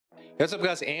What's up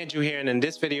guys, Andrew here, and in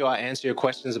this video I'll answer your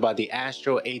questions about the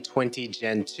Astro A20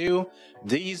 Gen 2.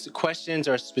 These questions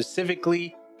are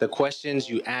specifically the questions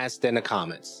you asked in the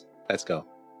comments. Let's go.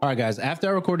 All right guys, after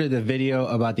I recorded the video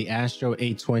about the Astro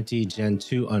A20 Gen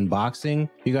 2 unboxing,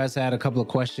 you guys had a couple of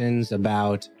questions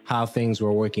about how things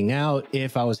were working out,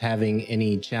 if I was having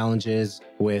any challenges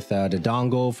with the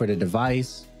dongle for the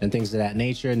device and things of that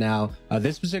nature. Now,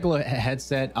 this particular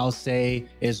headset, I'll say,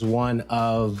 is one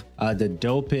of the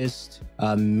dopest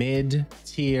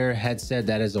mid-tier headset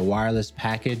that is a wireless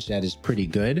package that is pretty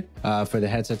good for the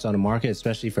headsets on the market,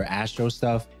 especially for Astro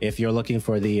stuff. If you're looking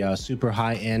for the super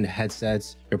high-end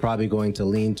headsets, you're probably going to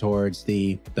lean towards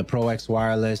the Pro X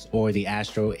Wireless or the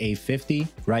Astro A20,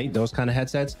 right? Those kind of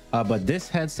headsets. But this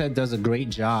headset does a great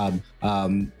job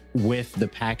with the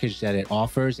package that it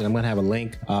offers, and I'm going to have a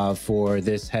link for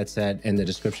this headset in the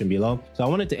description below. So I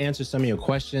wanted to answer some of your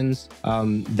questions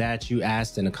that you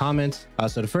asked in the comments.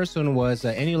 So the first one was,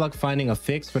 any luck finding a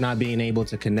fix for not being able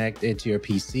to connect it to your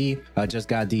PC? Just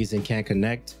got these and can't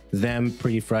connect them.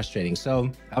 Pretty frustrating.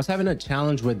 So I was having a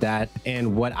challenge with that,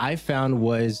 and what I found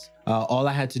was all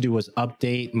I had to do was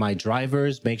update my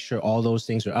drivers, make sure all those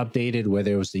things are updated,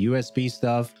 whether it was the USB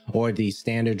stuff or the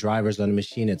standard drivers on the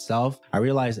machine itself. I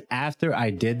realized after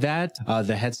I did that,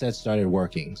 the headset started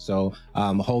working. So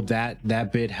hope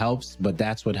that bit helps, but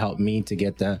that's what helped me to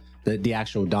get the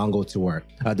actual dongle to work.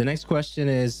 The next question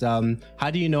is, how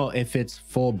do you know if it's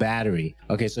full battery?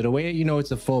 Okay, so the way you know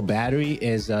it's a full battery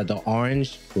is the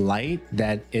orange light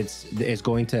that it's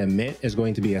going to emit is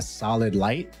going to be a solid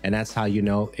light, and that's how you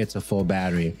know it's a full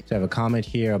battery. So I have a comment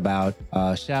here about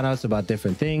shout outs about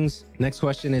different things. Next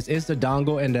question is the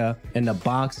dongle in the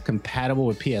box compatible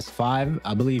with PS5?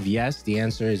 I believe yes. The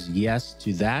answer is yes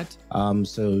to that.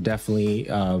 So definitely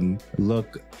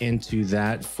look into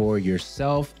that for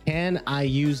yourself. Can I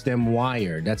use them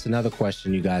wired? That's another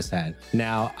question you guys had.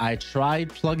 Now, I tried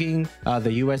plugging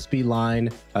the USB line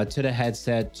to the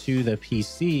headset to the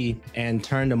PC and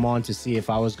turned them on to see if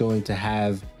I was going to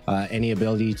have any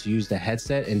ability to use the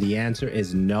headset, and the answer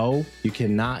is no, you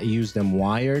cannot use them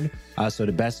wired. So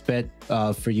the best bet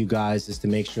for you guys is to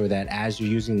make sure that as you're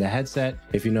using the headset,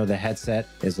 if you know the headset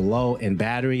is low in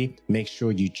battery, make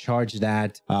sure you charge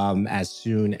that as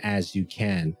soon as you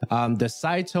can. The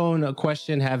side tone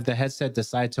question, have the headset the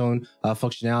side tone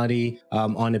functionality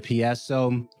on the PS?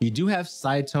 So you do have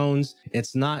side tones.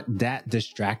 It's not that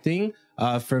distracting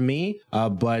for me,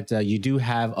 but you do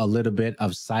have a little bit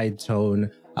of side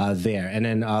tone there. And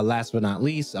then last but not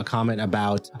least, a comment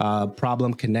about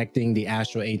problem connecting the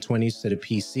Astro A20s to the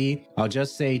PC. I'll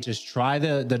just say, just try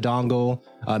the dongle,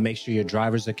 make sure your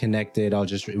drivers are connected. I'll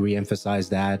just re-emphasize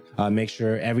that. Make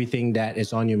sure everything that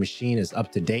is on your machine is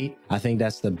up to date. I think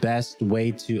that's the best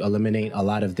way to eliminate a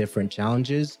lot of different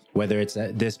challenges, whether it's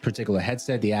this particular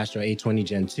headset, the Astro A20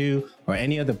 Gen 2, or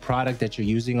any other product that you're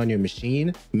using on your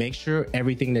machine. Make sure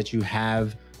everything that you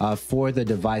have for the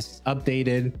device is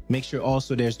updated. Make sure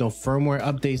also there's no firmware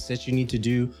updates that you need to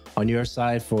do on your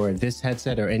side for this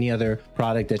headset or any other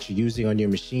product that you're using on your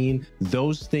machine.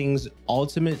 Those things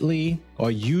ultimately or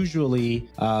usually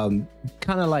kind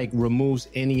of like removes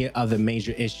any of the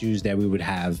major issues that we would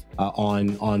have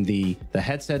on the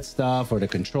headset stuff or the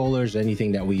controllers or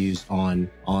anything that we use on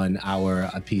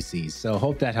our PCs. So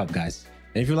hope that helped, guys.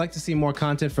 And if you'd like to see more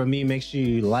content from me, make sure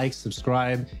you like,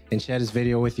 subscribe, and share this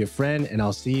video with your friend, and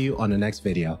I'll see you on the next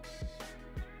video.